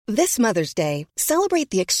This Mother's Day, celebrate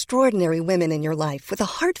the extraordinary women in your life with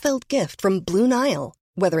a heartfelt gift from Blue Nile.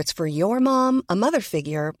 Whether it's for your mom, a mother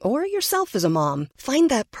figure, or yourself as a mom, find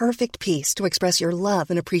that perfect piece to express your love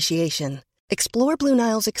and appreciation. Explore Blue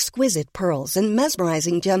Nile's exquisite pearls and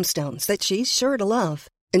mesmerizing gemstones that she's sure to love.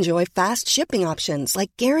 Enjoy fast shipping options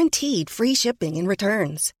like guaranteed free shipping and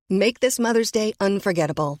returns. Make this Mother's Day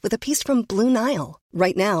unforgettable with a piece from Blue Nile.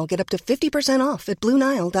 Right now, get up to 50% off at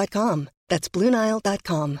BlueNile.com. That's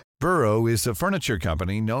BlueNile.com. Burrow is a furniture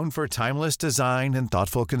company known for timeless design and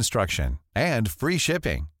thoughtful construction, and free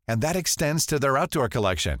shipping, and that extends to their outdoor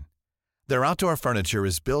collection. Their outdoor furniture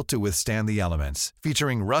is built to withstand the elements,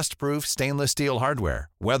 featuring rust-proof stainless steel hardware,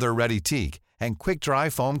 weather-ready teak, and quick-dry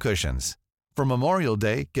foam cushions. For Memorial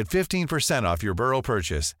Day, get 15% off your Burrow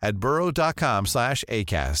purchase at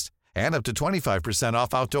burrow.com/ACAST and up to 25%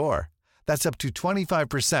 off outdoor. That's up to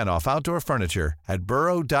 25% off outdoor furniture at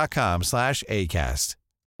burrow.com/ACAST.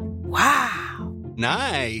 Wow.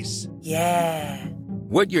 Nice. Yeah.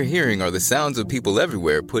 What you're hearing are the sounds of people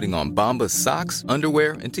everywhere putting on Bombas socks,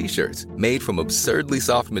 underwear, and T-shirts made from absurdly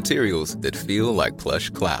soft materials that feel like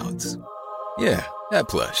plush clouds. Yeah, that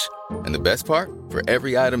plush. And the best part? For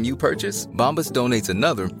every item you purchase, Bombas donates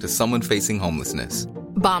another to someone facing homelessness.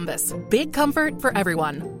 Bombas. Big comfort for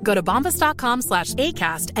everyone. Go to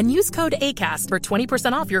bombas.com/ACAST and use code ACAST for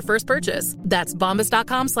 20% off your first purchase. That's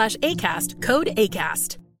bombas.com/ACAST. Code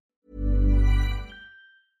ACAST.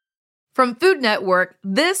 From Food Network,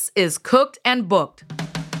 this is Cooked and Booked,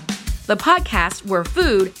 the podcast where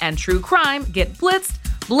food and true crime get blitzed,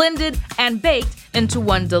 blended, and baked into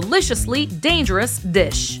one deliciously dangerous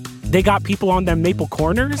dish. They got people on them maple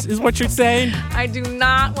corners, is what you're saying? I do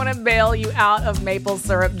not want to bail you out of maple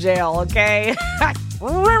syrup jail, okay?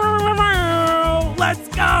 Let's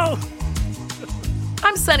go!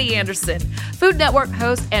 I'm Sunny Anderson, Food Network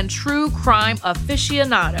host and true crime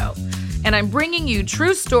aficionado. And I'm bringing you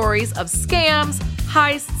true stories of scams,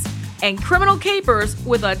 heists, and criminal capers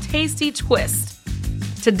with a tasty twist.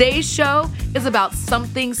 Today's show is about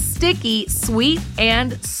something sticky, sweet,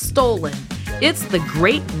 and stolen. It's the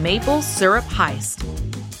Great Maple Syrup Heist.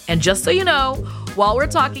 And just so you know, while we're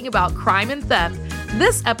talking about crime and theft,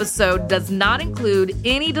 this episode does not include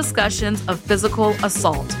any discussions of physical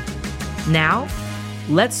assault. Now,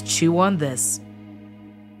 let's chew on this.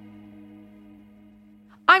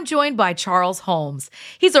 I'm joined by Charles Holmes.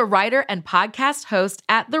 He's a writer and podcast host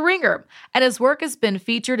at The Ringer, and his work has been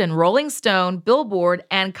featured in Rolling Stone, Billboard,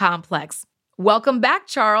 and Complex. Welcome back,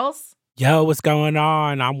 Charles. Yo, what's going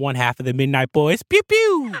on? I'm one half of the Midnight Boys. Pew,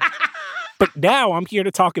 pew. But now I'm here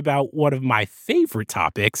to talk about one of my favorite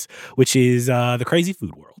topics, which is the crazy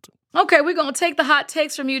food world. Okay, we're going to take the hot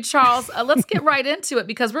takes from you, Charles. Let's get right into it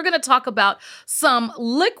because we're going to talk about some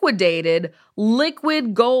liquidated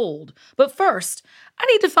liquid gold. But first, I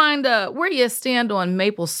need to find where you stand on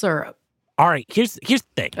maple syrup. All right, here's the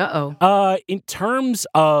thing. In terms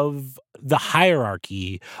of the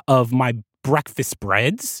hierarchy of my breakfast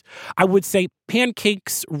breads, I would say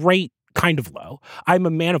pancakes rate kind of low. I'm a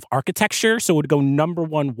man of architecture, so it would go number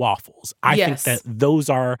one waffles. I think that those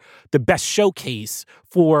are the best showcase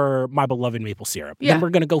for my beloved maple syrup. Yeah. Then we're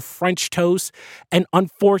going to go French toast, and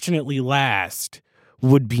unfortunately last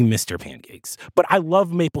would be Mr. Pancakes. But I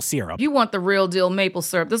love maple syrup. You want the real deal maple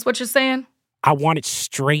syrup. This is what you're saying? I want it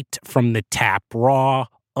straight from the tap, raw,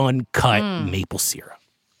 uncut maple syrup.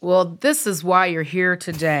 Well, this is why you're here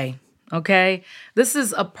today, okay? This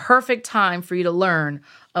is a perfect time for you to learn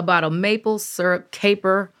about a maple syrup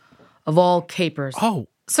caper of all capers. Oh.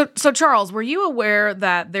 So Charles, were you aware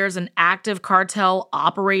that there's an active cartel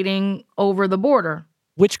operating over the border?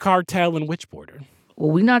 Which cartel and which border?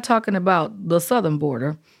 Well, we're not talking about the southern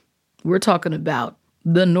border. We're talking about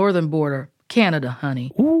the northern border, Canada,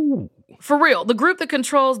 honey. Ooh. For real, the group that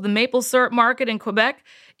controls the maple syrup market in Quebec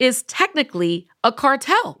is technically a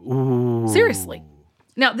cartel. Ooh. Seriously.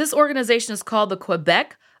 Now, this organization is called the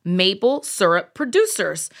Quebec Maple Syrup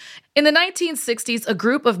Producers. In the 1960s, a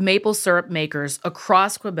group of maple syrup makers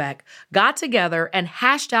across Quebec got together and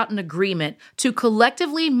hashed out an agreement to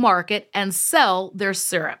collectively market and sell their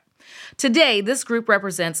syrup. Today, this group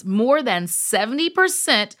represents more than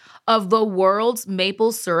 70% of the world's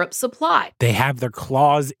maple syrup supply. They have their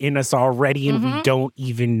claws in us already, and we don't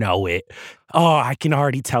even know it. Oh, I can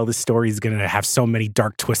already tell this story is going to have so many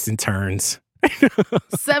dark twists and turns.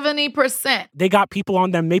 70%. They got people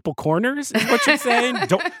on them maple corners, is what you're saying?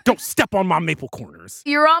 Don't step on my maple corners.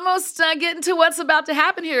 You're almost getting to what's about to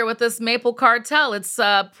happen here with this maple cartel. It's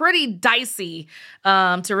pretty dicey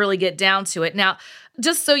to really get down to it. Now,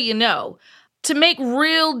 just so you know, To make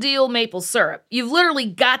real deal maple syrup, you've literally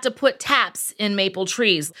got to put taps in maple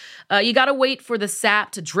trees. You got to wait for the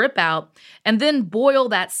sap to drip out and then boil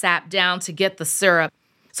that sap down to get the syrup.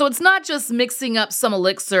 So it's not just mixing up some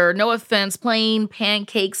elixir, no offense, plain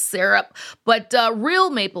pancake syrup, but real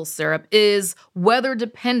maple syrup is weather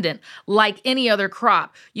dependent like any other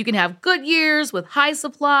crop. You can have good years with high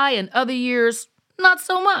supply and other years not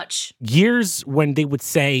so much. Years when they would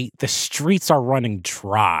say the streets are running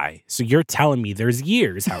dry. So you're telling me there's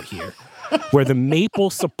years out here where the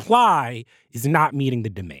maple supply is not meeting the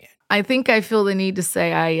demand. I think I feel the need to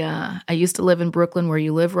say I used to live in Brooklyn where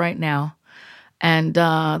you live right now. And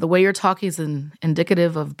the way you're talking is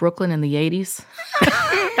indicative of Brooklyn in the 80s.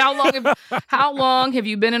 How long have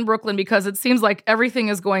you been in Brooklyn? Because it seems like everything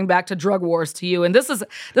is going back to drug wars to you. And this is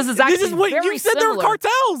actually what very you said. similar. There are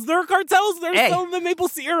cartels. There are cartels. They're selling the maple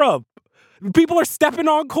syrup. People are stepping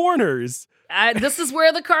on corners. This is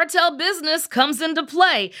where the cartel business comes into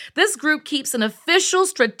play. This group keeps an official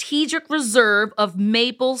strategic reserve of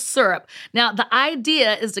maple syrup. Now, the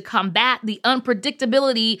idea is to combat the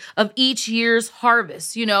unpredictability of each year's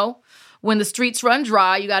harvest. You know, when the streets run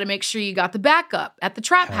dry, you got to make sure you got the backup at the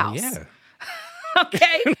trap house. Yeah.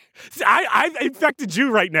 Okay? I infected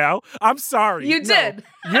you right now. I'm sorry. You did.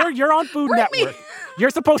 You're on Food Network. You're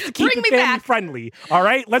supposed to keep it family back. friendly. All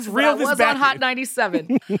right? Let's reel this back. I was on Hot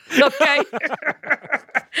 97. Okay?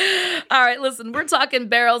 All right, listen, we're talking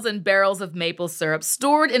barrels and barrels of maple syrup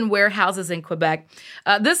stored in warehouses in Quebec.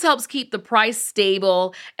 This helps keep the price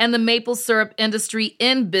stable and the maple syrup industry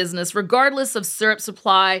in business, regardless of syrup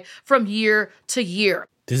supply from year to year.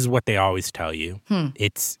 This is what they always tell you.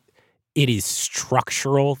 It is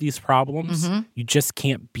structural, these problems. Mm-hmm. You just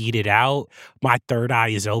can't beat it out. My third eye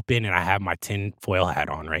is open and I have my tinfoil hat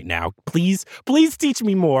on right now. Please teach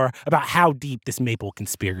me more about how deep this maple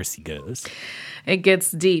conspiracy goes. It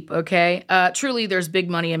gets deep, okay? Truly, there's big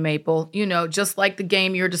money in maple. You know, just like the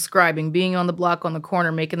game you're describing, being on the block on the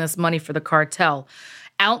corner, making this money for the cartel.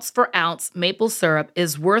 Ounce for ounce, maple syrup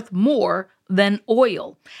is worth more than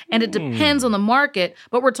oil. And it depends on the market,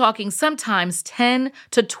 but we're talking sometimes 10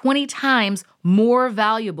 to 20 times more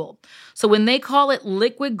valuable. So when they call it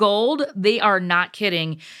liquid gold, they are not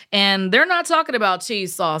kidding. And they're not talking about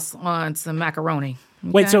cheese sauce on some macaroni.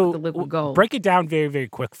 Okay? Wait, so the liquid gold. Break it down very, very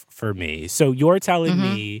quick for me. So you're telling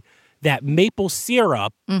me that maple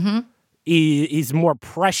syrup is more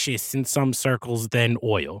precious in some circles than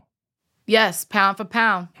oil. Yes, pound for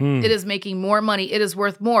pound. It is making more money. It is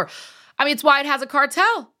worth more. I mean, it's why it has a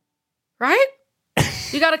cartel, right?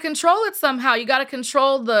 You got to control it somehow. You got to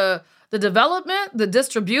control the development, the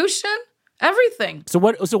distribution, everything. So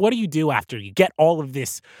what do you do after you get all of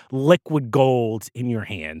this liquid gold in your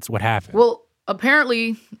hands? What happens? Well,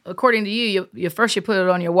 apparently, according to you first you put it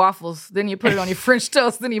on your waffles, then you put it on your French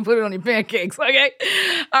toast, then you put it on your pancakes, okay?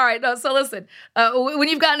 All right, no, so listen, when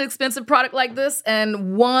you've got an expensive product like this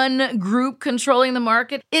and one group controlling the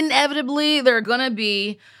market, inevitably there are going to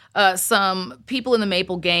be some people in the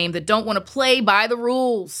maple game that don't want to play by the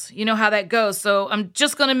rules. You know how that goes. So I'm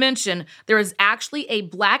just going to mention there is actually a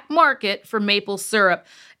black market for maple syrup.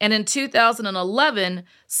 And in 2011,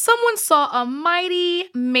 someone saw a mighty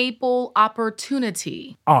maple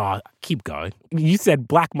opportunity. Keep going. You said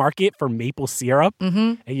black market for maple syrup,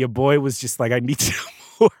 and your boy was just like, I need to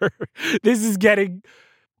know more. This is getting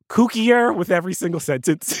kookier with every single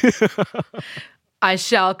sentence. I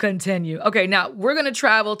shall continue. Okay, now we're going to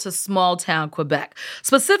travel to small town Quebec,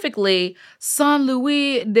 specifically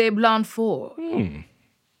Saint-Louis de Blanfort.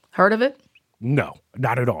 Heard of it? No,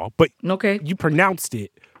 not at all. But okay, you pronounced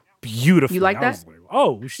it beautifully. You like that?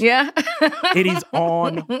 Yeah. It is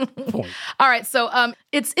on point. All right, so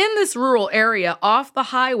it's in this rural area off the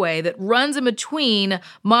highway that runs in between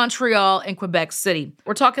Montreal and Quebec City.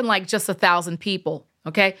 We're talking like just 1,000 people,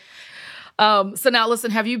 okay? So now listen,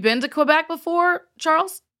 have you been to Quebec before,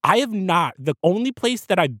 Charles? I have not. The only place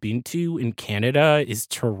that I've been to in Canada is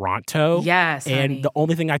Toronto. Yes, and honey. The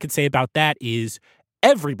only thing I could say about that is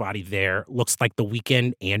everybody there looks like The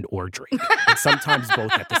Weeknd and or Drake. And sometimes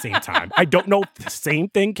both at the same time. I don't know if the same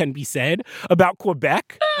thing can be said about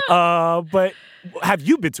Quebec, but have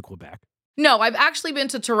you been to Quebec? No, I've actually been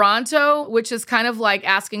to Toronto, which is kind of like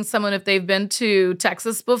asking someone if they've been to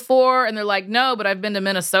Texas before, and they're like, no, but I've been to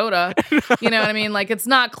Minnesota. You know what I mean? Like, it's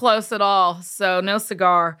not close at all, so no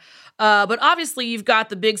cigar. But obviously, you've got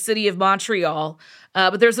the big city of Montreal,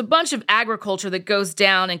 but there's a bunch of agriculture that goes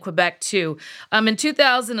down in Quebec, too. In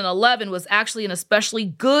 2011 was actually an especially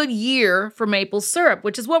good year for maple syrup,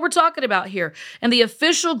 which is what we're talking about here. And the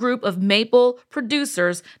official group of maple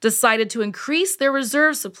producers decided to increase their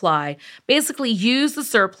reserve supply, basically use the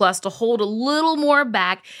surplus to hold a little more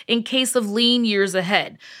back in case of lean years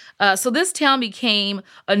ahead. So this town became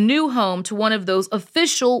a new home to one of those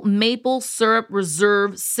official maple syrup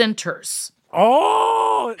reserve centers.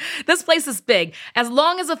 Oh! This place is big. As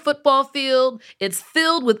long as a football field, it's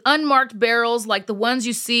filled with unmarked barrels like the ones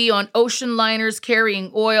you see on ocean liners carrying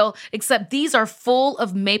oil, except these are full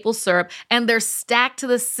of maple syrup and they're stacked to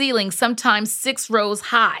the ceiling, sometimes 6 rows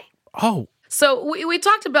high. Oh. So we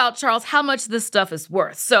talked about, Charles, how much this stuff is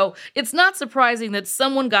worth. So it's not surprising that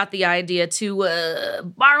someone got the idea to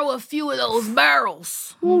borrow a few of those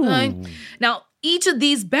barrels. Okay? Now, each of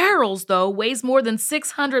these barrels, though, weighs more than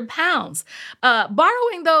 600 pounds.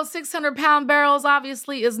 Borrowing those 600-pound barrels,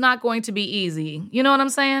 obviously, is not going to be easy. You know what I'm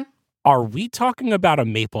saying? Are we talking about a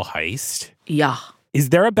maple heist? Yeah. Is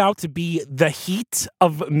there about to be the heat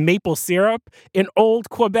of maple syrup in old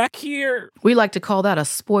Quebec here? We like to call that a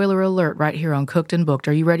spoiler alert right here on Cooked and Booked.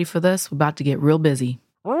 Are you ready for this? We're about to get real busy.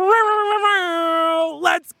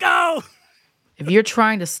 Let's go! If you're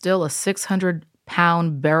trying to steal a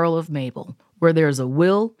 600-pound barrel of maple, where there's a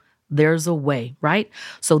will, there's a way, right?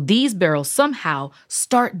 So these barrels somehow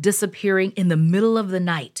start disappearing in the middle of the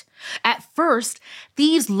night. At first,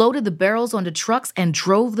 thieves loaded the barrels onto trucks and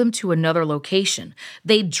drove them to another location.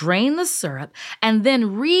 They'd drain the syrup and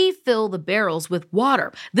then refill the barrels with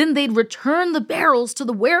water. Then they'd return the barrels to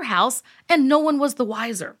the warehouse and no one was the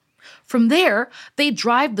wiser. From there, they'd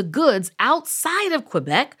drive the goods outside of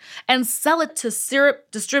Quebec and sell it to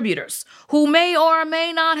syrup distributors who may or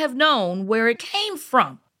may not have known where it came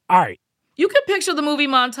from. All right. You can picture the movie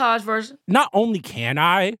montage version. Not only can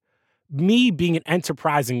I, me being an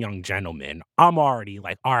enterprising young gentleman, I'm already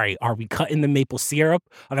like, all right, are we cutting the maple syrup?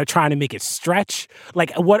 Are they trying to make it stretch?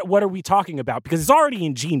 Like, what are we talking about? Because it's already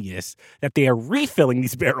ingenious that they are refilling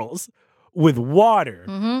these barrels with water.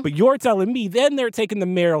 Mm-hmm. But you're telling me then they're taking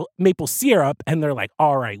the maple syrup and they're like,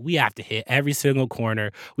 all right, we have to hit every single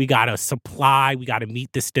corner. We got to supply. We got to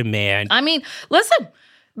meet this demand. I mean, listen.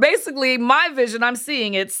 Basically, my vision, I'm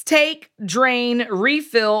seeing it's take, drain,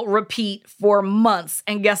 refill, repeat for months.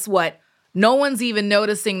 And guess what? No one's even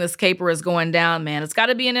noticing this caper is going down, man. It's got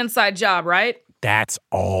to be an inside job, right? That's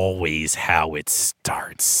always how it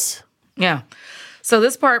starts. Yeah. So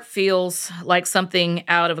this part feels like something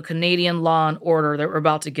out of a Canadian Law and Order that we're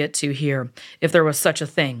about to get to here, if there was such a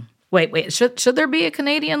thing. Wait. Should there be a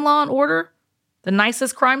Canadian Law and Order? The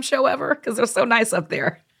nicest crime show ever? Because they're so nice up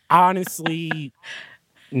there. Honestly...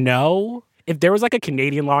 No. If there was like a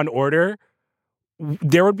Canadian Law and Order,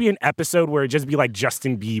 there would be an episode where it'd just be like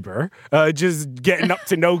Justin Bieber, just getting up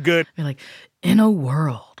to no good. Be like, in a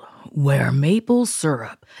world where maple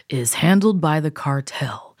syrup is handled by the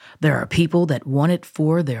cartel, there are people that want it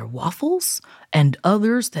for their waffles and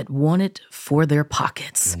others that want it for their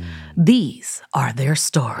pockets. These are their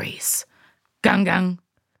stories. Gang, gang.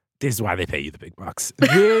 This is why they pay you the big bucks.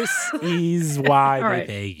 This is why they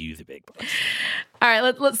pay you the big bucks. All right,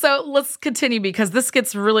 let's continue because this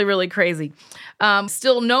gets really, really crazy.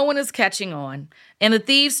 Still, no one is catching on, and the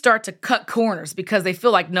thieves start to cut corners because they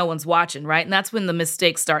feel like no one's watching, right? And that's when the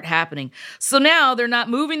mistakes start happening. So now they're not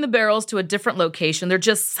moving the barrels to a different location. They're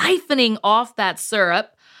just siphoning off that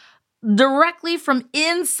syrup directly from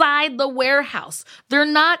inside the warehouse. They're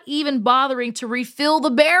not even bothering to refill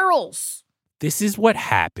the barrels. This is what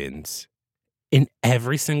happens in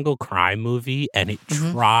every single crime movie, and it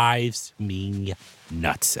drives me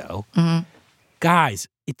nutso. Guys,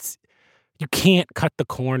 you can't cut the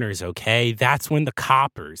corners, okay? That's when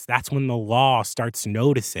that's when the law starts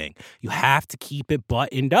noticing. You have to keep it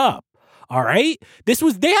buttoned up, all right? They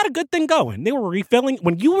had a good thing going. They were refilling.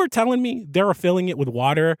 When you were telling me they were filling it with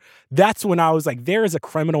water, that's when I was like, there is a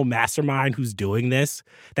criminal mastermind who's doing this,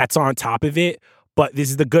 that's on top of it. But this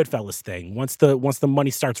is the Goodfellas thing. Once the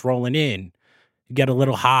money starts rolling in, you get a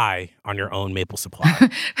little high on your own maple supply.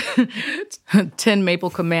 10 maple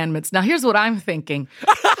commandments. Now, here's what I'm thinking.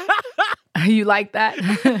 You like that?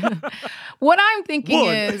 What I'm thinking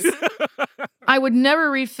is I would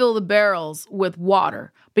never refill the barrels with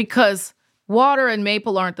water because water and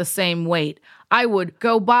maple aren't the same weight. I would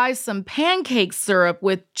go buy some pancake syrup,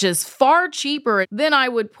 which is far cheaper. Then I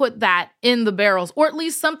would put that in the barrels, or at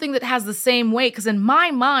least something that has the same weight. Because in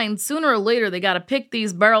my mind, sooner or later, they got to pick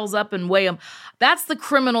these barrels up and weigh them. That's the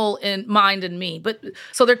criminal in mind in me. But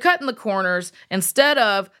so they're cutting the corners. Instead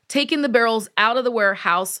of taking the barrels out of the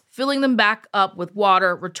warehouse, filling them back up with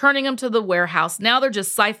water, returning them to the warehouse. Now they're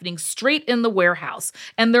just siphoning straight in the warehouse,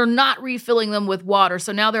 and they're not refilling them with water.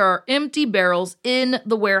 So now there are empty barrels in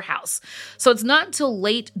the warehouse. So it's not until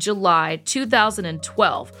late July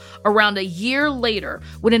 2012, around a year later,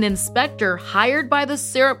 when an inspector hired by the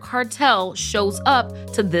syrup cartel shows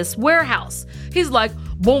up to this warehouse. He's like,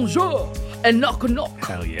 bonjour, and knock, knock.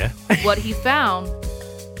 Hell yeah. What he found,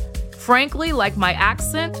 frankly, like my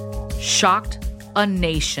accent, shocked a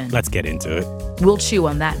nation. Let's get into it. We'll chew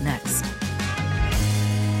on that next.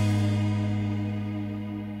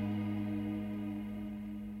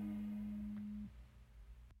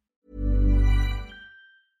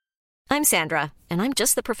 I'm Sandra, and I'm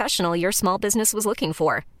just the professional your small business was looking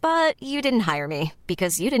for. But you didn't hire me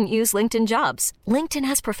because you didn't use LinkedIn Jobs. LinkedIn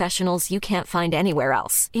has professionals you can't find anywhere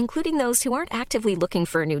else, including those who aren't actively looking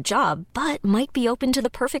for a new job, but might be open to the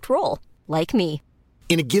perfect role, like me.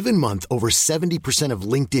 In a given month, over 70% of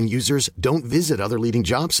LinkedIn users don't visit other leading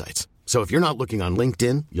job sites. So if you're not looking on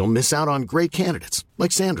LinkedIn, you'll miss out on great candidates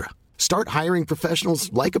like Sandra. Start hiring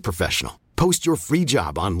professionals like a professional. Post your free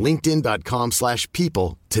job on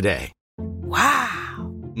linkedin.com/people today.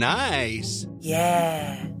 Wow. Nice.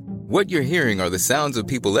 Yeah. What you're hearing are the sounds of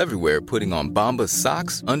people everywhere putting on Bombas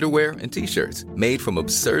socks, underwear, and T-shirts made from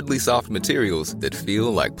absurdly soft materials that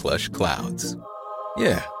feel like plush clouds.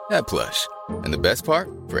 Yeah, that plush. And the best part?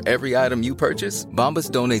 For every item you purchase,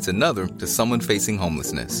 Bombas donates another to someone facing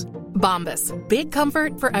homelessness. Bombas. Big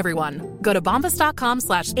comfort for everyone. Go to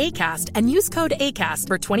bombas.com/ACAST and use code ACAST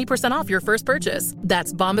for 20% off your first purchase.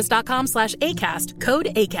 That's bombas.com/ACAST. Code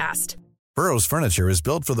ACAST. Burrow's furniture is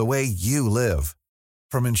built for the way you live.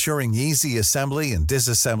 From ensuring easy assembly and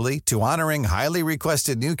disassembly to honoring highly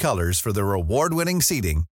requested new colors for their award-winning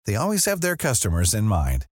seating, they always have their customers in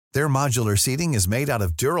mind. Their modular seating is made out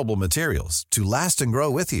of durable materials to last and grow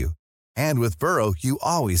with you. And with Burrow, you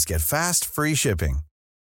always get fast, free shipping.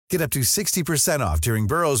 Get up to 60% off during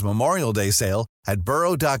Burrow's Memorial Day sale at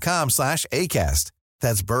burrow.com/ACAST.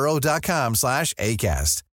 That's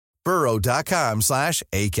burrow.com/ACAST.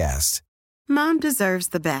 burrow.com/ACAST. Mom deserves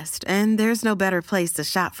the best, and there's no better place to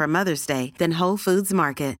shop for Mother's Day than Whole Foods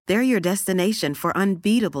Market. They're your destination for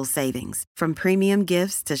unbeatable savings, from premium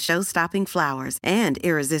gifts to show-stopping flowers and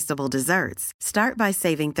irresistible desserts. Start by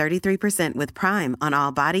saving 33% with Prime on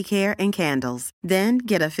all body care and candles. Then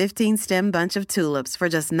get a 15-stem bunch of tulips for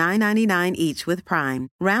just $9.99 each with Prime.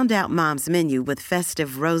 Round out Mom's menu with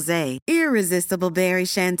festive rosé, irresistible berry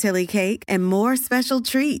chantilly cake, and more special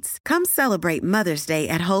treats. Come celebrate Mother's Day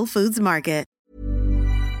at Whole Foods Market.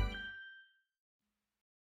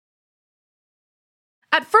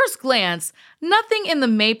 At first glance, nothing in the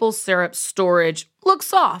maple syrup storage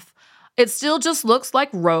looks off. It still just looks like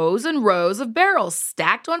rows and rows of barrels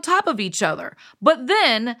stacked on top of each other. But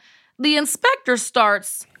then the inspector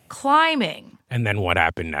starts climbing. And then what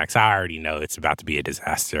happened next? I already know it's about to be a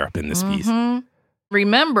disaster up in this piece.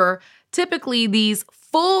 Remember, typically these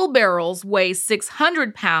full barrels weigh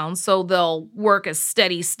 600 pounds, so they'll work as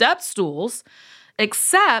steady step stools,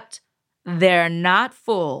 except they're not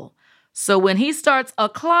full. So when he starts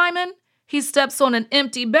a-climbing, he steps on an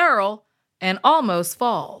empty barrel and almost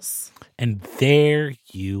falls. And there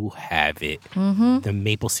you have it. The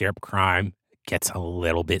maple syrup crime gets a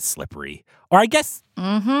little bit slippery. Or I guess,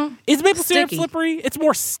 is maple syrup slippery? It's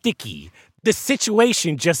more sticky. The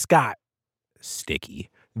situation just got sticky.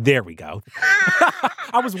 There we go.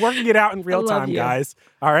 I was working it out in real time, you. guys.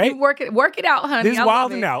 All right? Work it out, honey. This is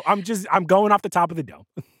wilding out. I'm going off the top of the dome.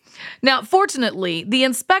 Now, fortunately, the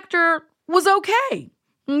inspector was okay.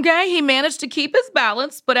 Okay, he managed to keep his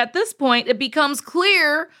balance, but at this point, it becomes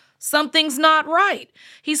clear something's not right.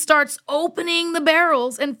 He starts opening the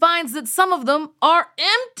barrels and finds that some of them are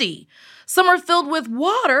empty. Some are filled with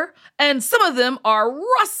water, and some of them are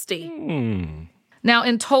rusty. Now,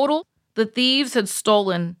 in total, the thieves had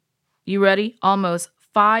stolen, you ready? Almost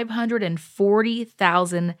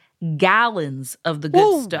 540,000 gallons of the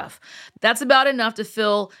good stuff. That's about enough to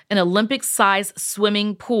fill an Olympic-sized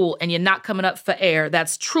swimming pool, and you're not coming up for air.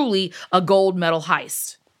 That's truly a gold medal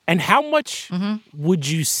heist. And how much would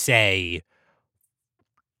you say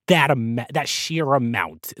that sheer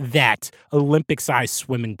amount, that Olympic-sized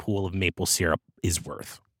swimming pool of maple syrup is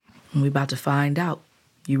worth? We're about to find out.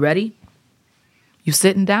 You ready? You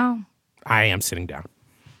sitting down? I am sitting down.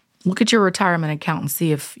 Look at your retirement account and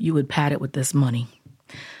see if you would pad it with this money.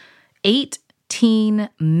 18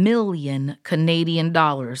 million Canadian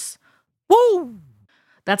dollars. Woo!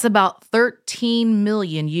 That's about 13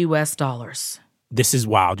 million US dollars. This is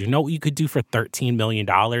wild. You know what you could do for $13 million?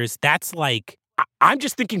 That's like, I'm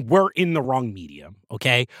just thinking we're in the wrong medium,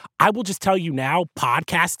 okay? I will just tell you now,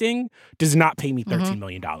 podcasting does not pay me $13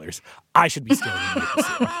 million. I should be stealing maple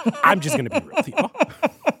syrup. I'm just going to be real with you.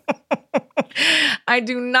 I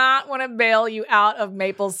do not want to bail you out of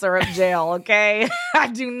maple syrup jail, okay? I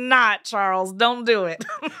do not, Charles. Don't do it.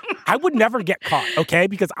 I would never get caught, okay?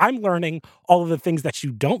 Because I'm learning all of the things that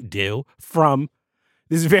you don't do from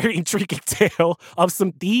this very intriguing tale of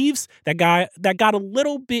some thieves that got a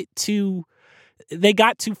little bit too... They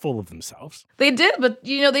got too full of themselves. They did, but,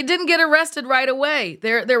 they didn't get arrested right away.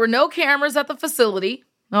 There were no cameras at the facility,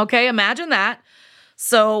 okay? Imagine that.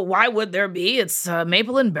 So why would there be? It's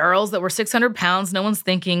maple in barrels that were 600 pounds. No one's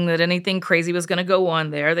thinking that anything crazy was going to go on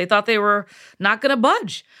there. They thought they were not going to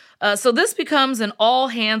budge. So this becomes an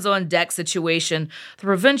all-hands-on-deck situation. The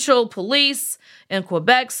provincial police in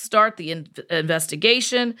Quebec start the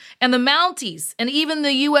investigation, and the Mounties and even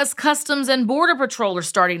the U.S. Customs and Border Patrol are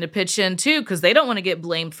starting to pitch in, too, because they don't want to get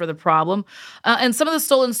blamed for the problem. And some of the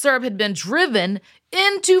stolen syrup had been driven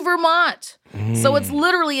into Vermont. So it's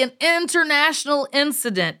literally an international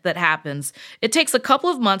incident that happens. It takes a couple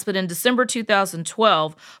of months, but in December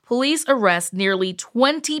 2012, police arrest nearly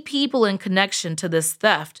 20 people in connection to this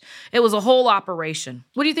theft. It was a whole operation.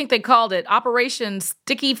 What do you think they called it? Operation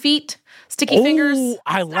Sticky Feet? Sticky Fingers?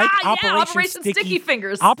 I like Operation Sticky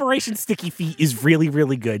Fingers. Operation Sticky Feet is really,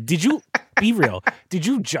 really good. Did you... Be real. Did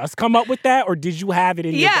you just come up with that, or did you have it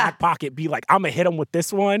in your back pocket? Be like, I'm gonna hit him with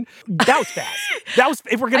this one. That was fast. That was.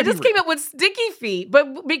 If we're gonna, I just came up with Sticky Feet,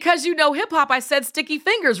 but because hip hop, I said Sticky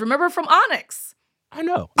Fingers. Remember from Onyx? I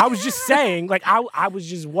know. I was just saying, I was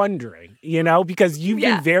just wondering, because you've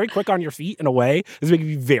been very quick on your feet in a way that's making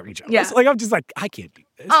me very jealous. Yeah. I'm just like, I can't do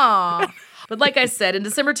this. Aw. But like I said, in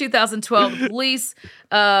December 2012, the police,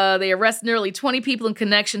 they arrest nearly 20 people in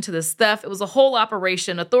connection to this theft. It was a whole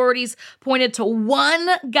operation. Authorities pointed to one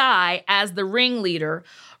guy as the ringleader,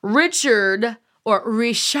 Richard,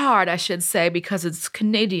 I should say, because it's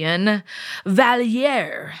Canadian,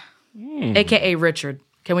 Valliere, a.k.a. Richard.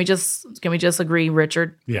 Can we just agree,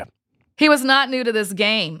 Richard? Yeah. He was not new to this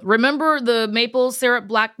game. Remember the maple syrup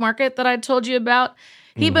black market that I told you about?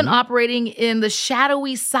 He'd been operating in the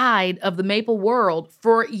shadowy side of the maple world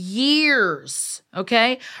for years,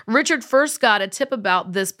 okay? Richard first got a tip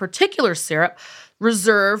about this particular syrup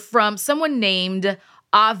reserve from someone named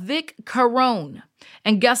Avik Caron.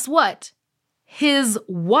 And guess what? His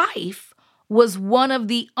wife was one of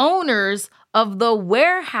the owners of the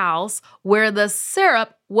warehouse where the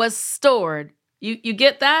syrup was stored. You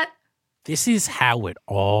get that? This is how it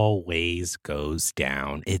always goes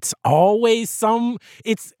down. It's always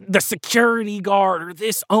it's the security guard or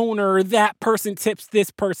this owner or that person tips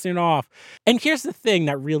this person off. And here's the thing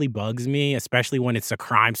that really bugs me, especially when it's a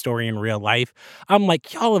crime story in real life. I'm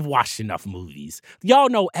like, y'all have watched enough movies. Y'all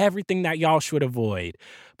know everything that y'all should avoid.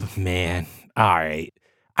 But man, all right.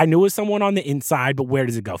 I knew it was someone on the inside, but where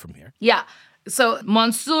does it go from here? Yeah. So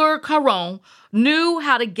Monsieur Caron knew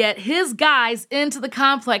how to get his guys into the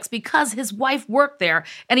complex because his wife worked there,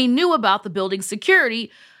 and he knew about the building's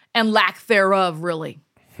security and lack thereof, really.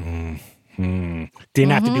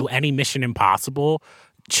 Didn't have to do any Mission Impossible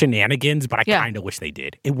shenanigans, but I kind of wish they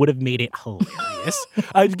did. It would have made it hilarious.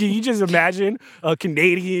 Can you just imagine a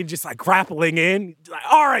Canadian just like grappling in? Like,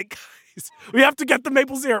 all right, guys, we have to get the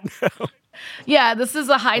maple syrup now. Yeah, this is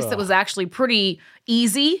a heist that was actually pretty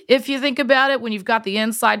easy, if you think about it, when you've got the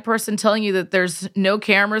inside person telling you that there's no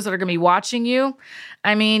cameras that are going to be watching you.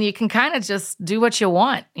 I mean, you can kind of just do what you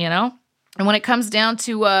want, And when it comes down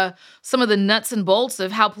to some of the nuts and bolts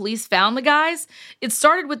of how police found the guys, it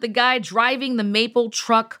started with the guy driving the maple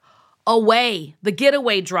truck away, the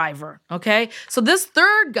getaway driver, okay? So this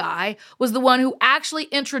third guy was the one who actually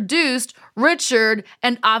introduced Richard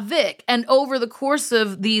and Avik, and over the course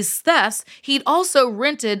of these thefts, he'd also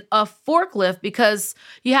rented a forklift because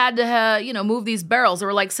you had to, move these barrels. They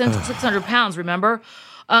were like 600 pounds, remember?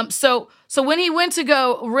 So when he went to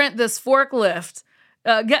go rent this forklift,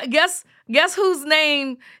 guess whose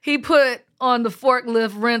name he put on the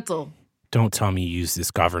forklift rental? Don't tell me you used this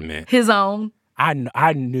government. His own.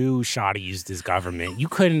 I knew Shawty used his government. You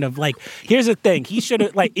couldn't have, here's the thing. He should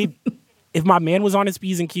have, if my man was on his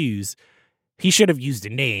P's and Q's, he should have used a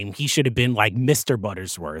name. He should have been Mr.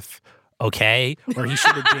 Buttersworth, okay? Or he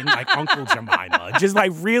should have been Uncle Jemima. Just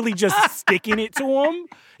really just sticking it to him.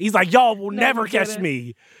 He's like, y'all will never catch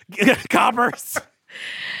me. Coppers.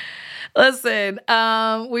 Listen,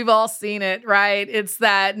 we've all seen it, right? It's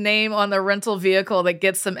that name on the rental vehicle that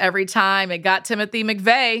gets them every time. It got Timothy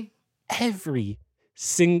McVeigh. Every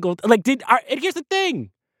single and here's the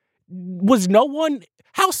thing. Was no one,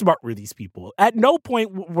 how smart were these people? At no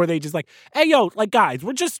point were they just like, hey, yo, guys,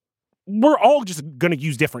 we're we're all just going to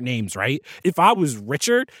use different names, right? If I was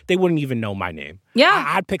Richard, they wouldn't even know my name. Yeah.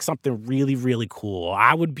 I'd pick something really, really cool.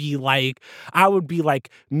 I would be like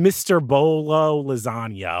Mr. Bolo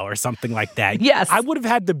Lasagna or something like that. Yes. I would have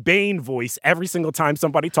had the Bane voice every single time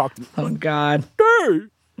somebody talked to me. Oh, God. Hey,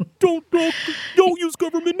 don't use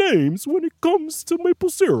government names when it comes to maple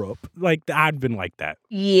syrup. Like, I'd been like that.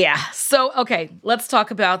 Yeah. So, okay, let's talk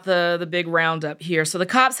about the big roundup here. So the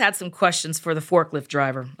cops had some questions for the forklift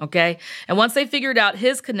driver, okay? And once they figured out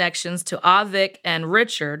his connections to Avik and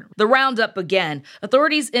Richard, the roundup began.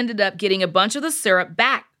 Authorities ended up getting a bunch of the syrup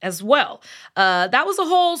back as well. That was a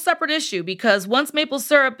whole separate issue because once maple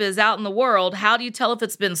syrup is out in the world, how do you tell if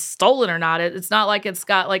it's been stolen or not? It's not like it's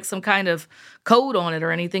got like some kind of code on it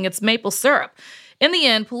or anything. It's maple syrup. In the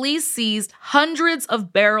end, police seized hundreds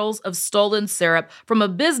of barrels of stolen syrup from a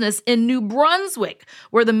business in New Brunswick,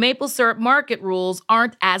 where the maple syrup market rules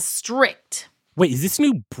aren't as strict. Wait, is this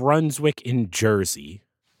New Brunswick in Jersey?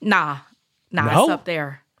 Nah, No? It's up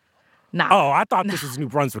there. Nah. Oh, I thought this was New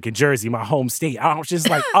Brunswick in Jersey, my home state. I was just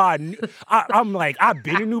like, I'm like, I've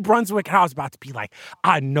been in New Brunswick, and I was about to be like,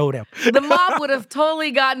 I know them. The mob would have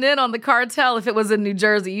totally gotten in on the cartel if it was in New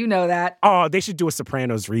Jersey. You know that. Oh, they should do a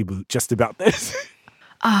Sopranos reboot just about this.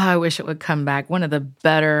 I wish it would come back. One of the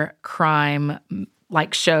better crime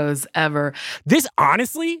shows ever. This,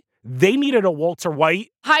 honestly, they needed a Walter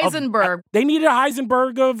White. Heisenberg. They needed a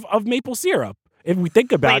Heisenberg of maple syrup. If we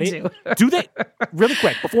think about it, do they? Really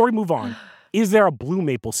quick, before we move on, is there a blue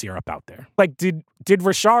maple syrup out there? Like, did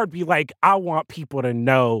Richard be like, I want people to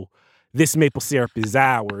know this maple syrup is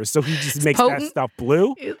ours, so he just makes potent. that stuff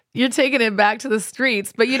blue? You're taking it back to the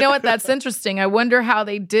streets. But you know what? That's interesting. I wonder how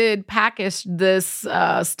they did package this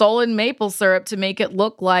stolen maple syrup to make it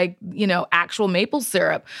look like, actual maple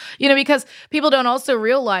syrup. Because people don't also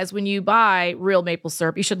realize when you buy real maple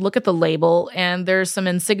syrup, you should look at the label, and there's some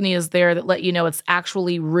insignias there that let you know it's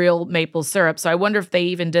actually real maple syrup. So I wonder if they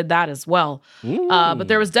even did that as well. But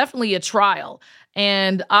there was definitely a trial.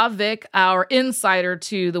 And Avik, our insider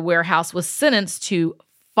to the warehouse, was sentenced to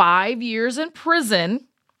 5 years in prison.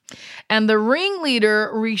 And the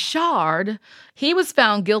ringleader, Richard, he was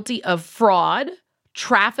found guilty of fraud,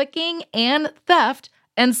 trafficking, and theft,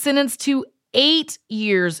 and sentenced to 8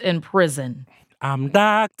 years in prison. I'm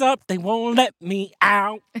locked up. They won't let me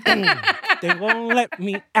out. They won't let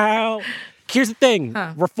me out. Here's the thing.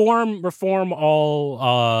 Reform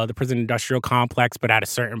all the prison industrial complex, but at a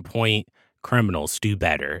certain point, criminals do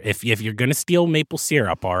better. If you're gonna steal maple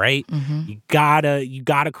syrup, all right, you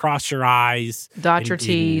gotta cross your I's, dot your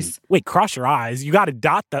T's. Wait, cross your I's. You gotta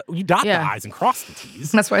dot the I's and cross the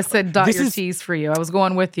T's. That's why I said dot your T's for you. I was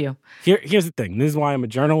going with you. Here's the thing. This is why I'm a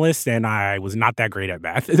journalist, and I was not that great at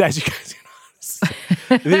math, as you guys know.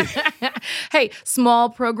 Hey, small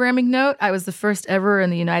programming note. I was the first ever in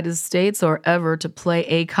the United States or ever to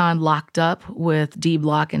play Akon Locked Up with D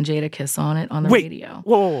Block and Jadakiss on it on the radio.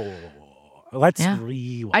 Whoa. Let's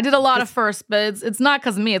rewind. I did a lot of firsts, but it's not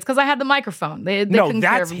because of me. It's because I had the microphone. They couldn't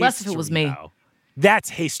care less if it was me. Though. That's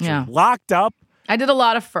history. Yeah. Locked Up. I did a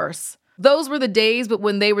lot of firsts. Those were the days, but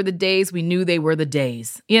when they were the days, we knew they were the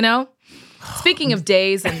days, Speaking of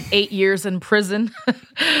days and 8 years in prison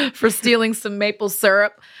for stealing some maple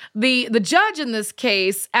syrup, the judge in this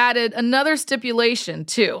case added another stipulation,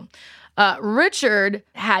 too. Richard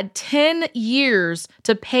had 10 years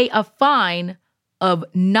to pay a fine of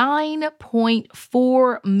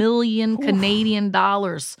 9.4 million Canadian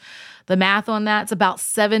dollars. The math on that's about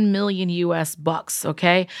 7 million US bucks,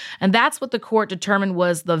 okay? And that's what the court determined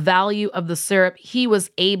was the value of the syrup he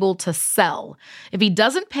was able to sell. If he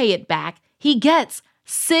doesn't pay it back, he gets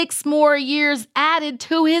 6 more years added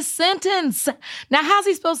to his sentence. Now, how's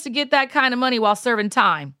he supposed to get that kind of money while serving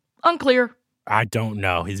time? Unclear. I don't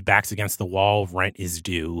know. His back's against the wall. Rent is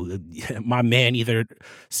due. My man either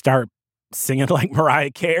start singing like Mariah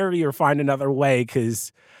Carey or find another way,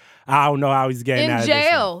 because I don't know how he's getting out of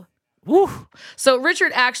jail. Woo. So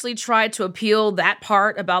Richard actually tried to appeal that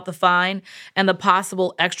part about the fine and the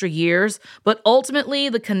possible extra years, but ultimately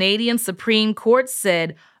the Canadian Supreme Court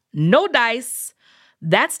said, no dice.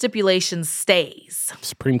 That stipulation stays.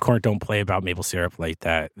 Supreme Court don't play about maple syrup like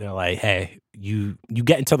that. They're like, hey, you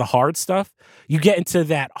get into the hard stuff, you get into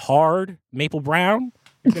that hard maple brown,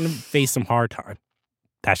 you're going to face some hard time.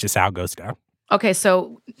 That's just how it goes down. Okay,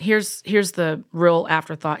 so here's the real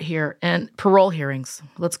afterthought here. And parole hearings,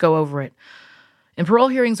 let's go over it. In parole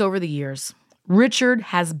hearings over the years, Richard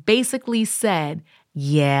has basically said,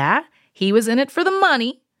 yeah, he was in it for the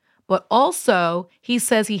money, but also he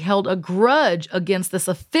says he held a grudge against this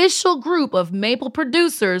official group of maple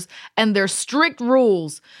producers and their strict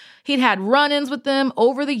rules. He'd had run-ins with them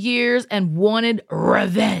over the years and wanted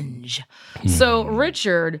revenge. So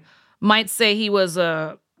Richard might say he was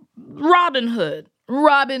a Robin Hood,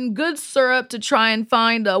 robbing good syrup to try and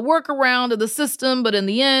find a workaround of the system, but in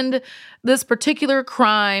the end, this particular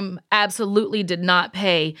crime absolutely did not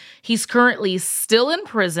pay. He's currently still in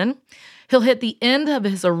prison. He'll hit the end of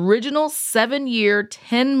his original 7-year,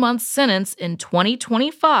 10-month sentence in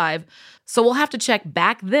 2025, so we'll have to check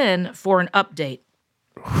back then for an update.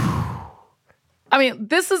 I mean,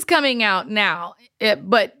 this is coming out now,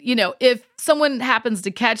 but, if someone happens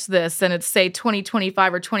to catch this and it's, say,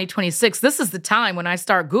 2025 or 2026, this is the time when I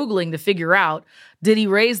start Googling to figure out, did he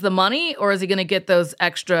raise the money or is he going to get those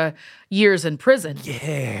extra years in prison?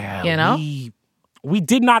 Yeah. We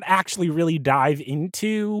did not actually really dive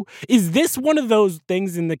into, is this one of those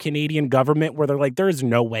things in the Canadian government where they're like, there is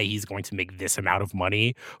no way he's going to make this amount of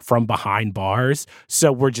money from behind bars,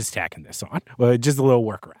 so we're just tacking this on. Just a little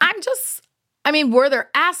workaround. Were there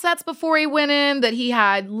assets before he went in that he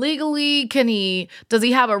had legally? Does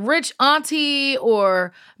he have a rich auntie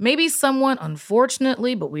or maybe someone,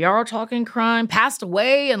 unfortunately, but we are talking crime, passed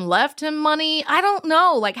away and left him money? I don't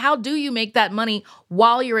know. Like, how do you make that money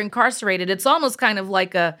while you're incarcerated? It's almost kind of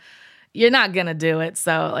like you're not going to do it.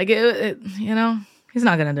 So, he's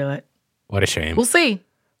not going to do it. What a shame. We'll see.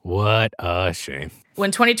 What a shame. When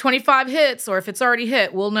 2025 hits, or if it's already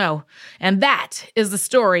hit, we'll know. And that is the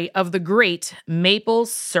story of the great maple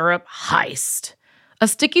syrup heist. A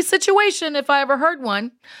sticky situation, if I ever heard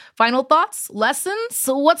one. Final thoughts? Lessons?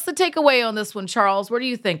 So what's the takeaway on this one, Charles? What are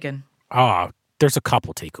you thinking? There's a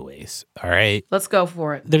couple takeaways, all right? Let's go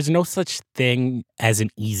for it. There's no such thing as an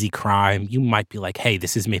easy crime. You might be like, hey,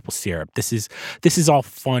 this is maple syrup. This is all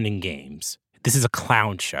fun and games. This is a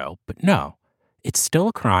clown show. But no, it's still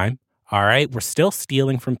a crime. All right, we're still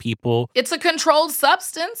stealing from people. It's a controlled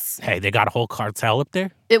substance. Hey, they got a whole cartel up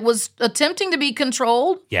there. It was attempting to be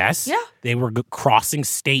controlled. Yes. Yeah. They were crossing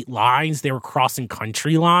state lines. They were crossing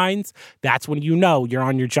country lines. That's when you're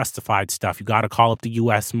on your justified stuff. You got to call up the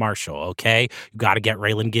U.S. Marshal, okay? You got to get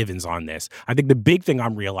Raylan Givens on this. I think the big thing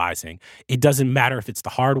I'm realizing, it doesn't matter if it's the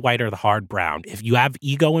hard white or the hard brown. If you have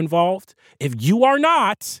ego involved, if you are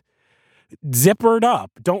not, zipper it up.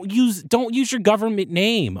 Don't use your government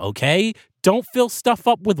name, okay? Don't fill stuff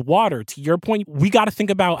up with water. To your point, we got to think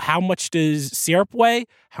about how much does syrup weigh,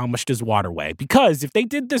 how much does water weigh? Because if they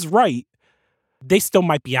did this right, they still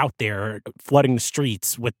might be out there flooding the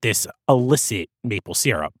streets with this illicit maple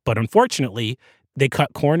syrup. But unfortunately, they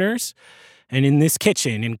cut corners. And in this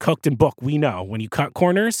kitchen, in Cooked and Book, we know when you cut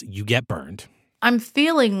corners, you get burned. I'm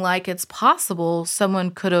feeling like it's possible someone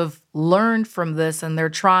could have learned from this and they're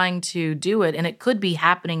trying to do it, and it could be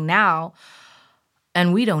happening now,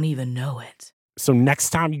 and we don't even know it. So next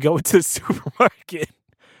time you go into the supermarket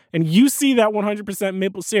and you see that 100%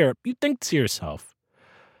 maple syrup, you think to yourself,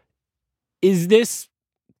 is this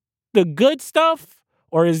the good stuff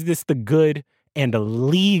or is this the good and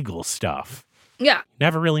illegal stuff? Yeah.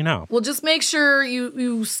 Never really know. Well, just make sure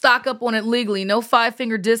you stock up on it legally. No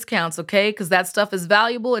 5-finger discounts, okay? Because that stuff is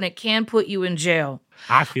valuable and it can put you in jail.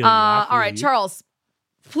 I feel you. All right, Charles,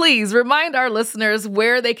 please remind our listeners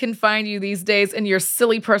where they can find you these days and your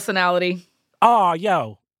silly personality. Oh,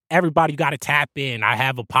 yo. Everybody got to tap in. I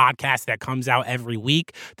have a podcast that comes out every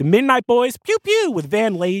week. The Midnight Boys, pew pew, with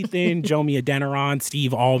Van Lathan, Jomi Adeniran,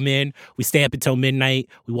 Steve Allman. We stay up until midnight.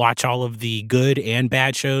 We watch all of the good and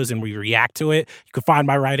bad shows, and we react to it. You can find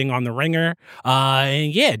my writing on The Ringer.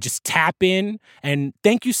 And yeah, just tap in. And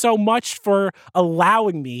thank you so much for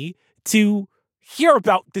allowing me to hear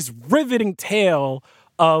about this riveting tale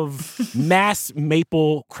of mass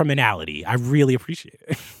maple criminality. I really appreciate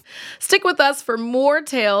it. Stick with us for more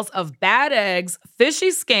tales of bad eggs, fishy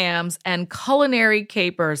scams, and culinary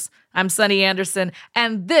capers. I'm Sunny Anderson,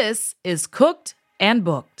 and this is Cooked and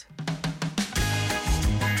Booked.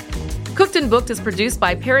 Cooked and Booked is produced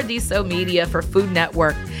by Paradiso Media for Food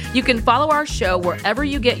Network. You can follow our show wherever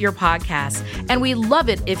you get your podcasts, and we love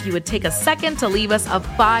it if you would take a second to leave us a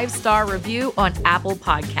 5-star review on Apple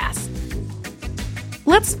Podcasts.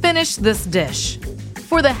 Let's finish this dish.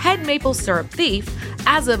 For the head maple syrup thief,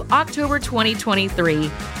 as of October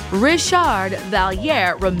 2023, Richard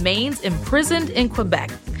Valliere remains imprisoned in Quebec.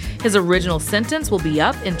 His original sentence will be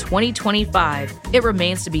up in 2025. It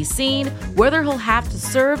remains to be seen whether he'll have to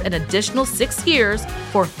serve an additional 6 years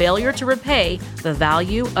for failure to repay the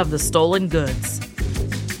value of the stolen goods.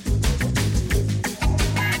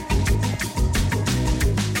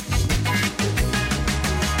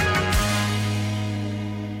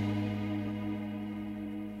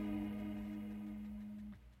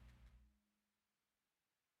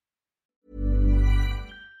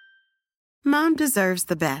 Mom deserves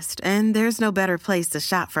the best, and there's no better place to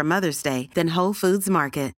shop for Mother's Day than Whole Foods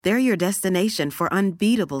Market. They're your destination for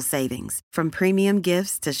unbeatable savings, from premium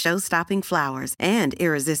gifts to show-stopping flowers and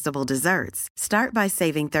irresistible desserts. Start by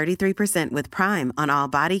saving 33% with Prime on all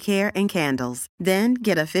body care and candles. Then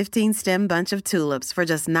get a 15-stem bunch of tulips for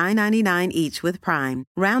just $9.99 each with Prime.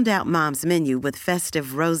 Round out Mom's menu with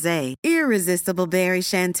festive rosé, irresistible berry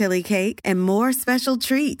chantilly cake, and more special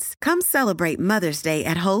treats. Come celebrate Mother's Day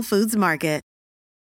at Whole Foods Market.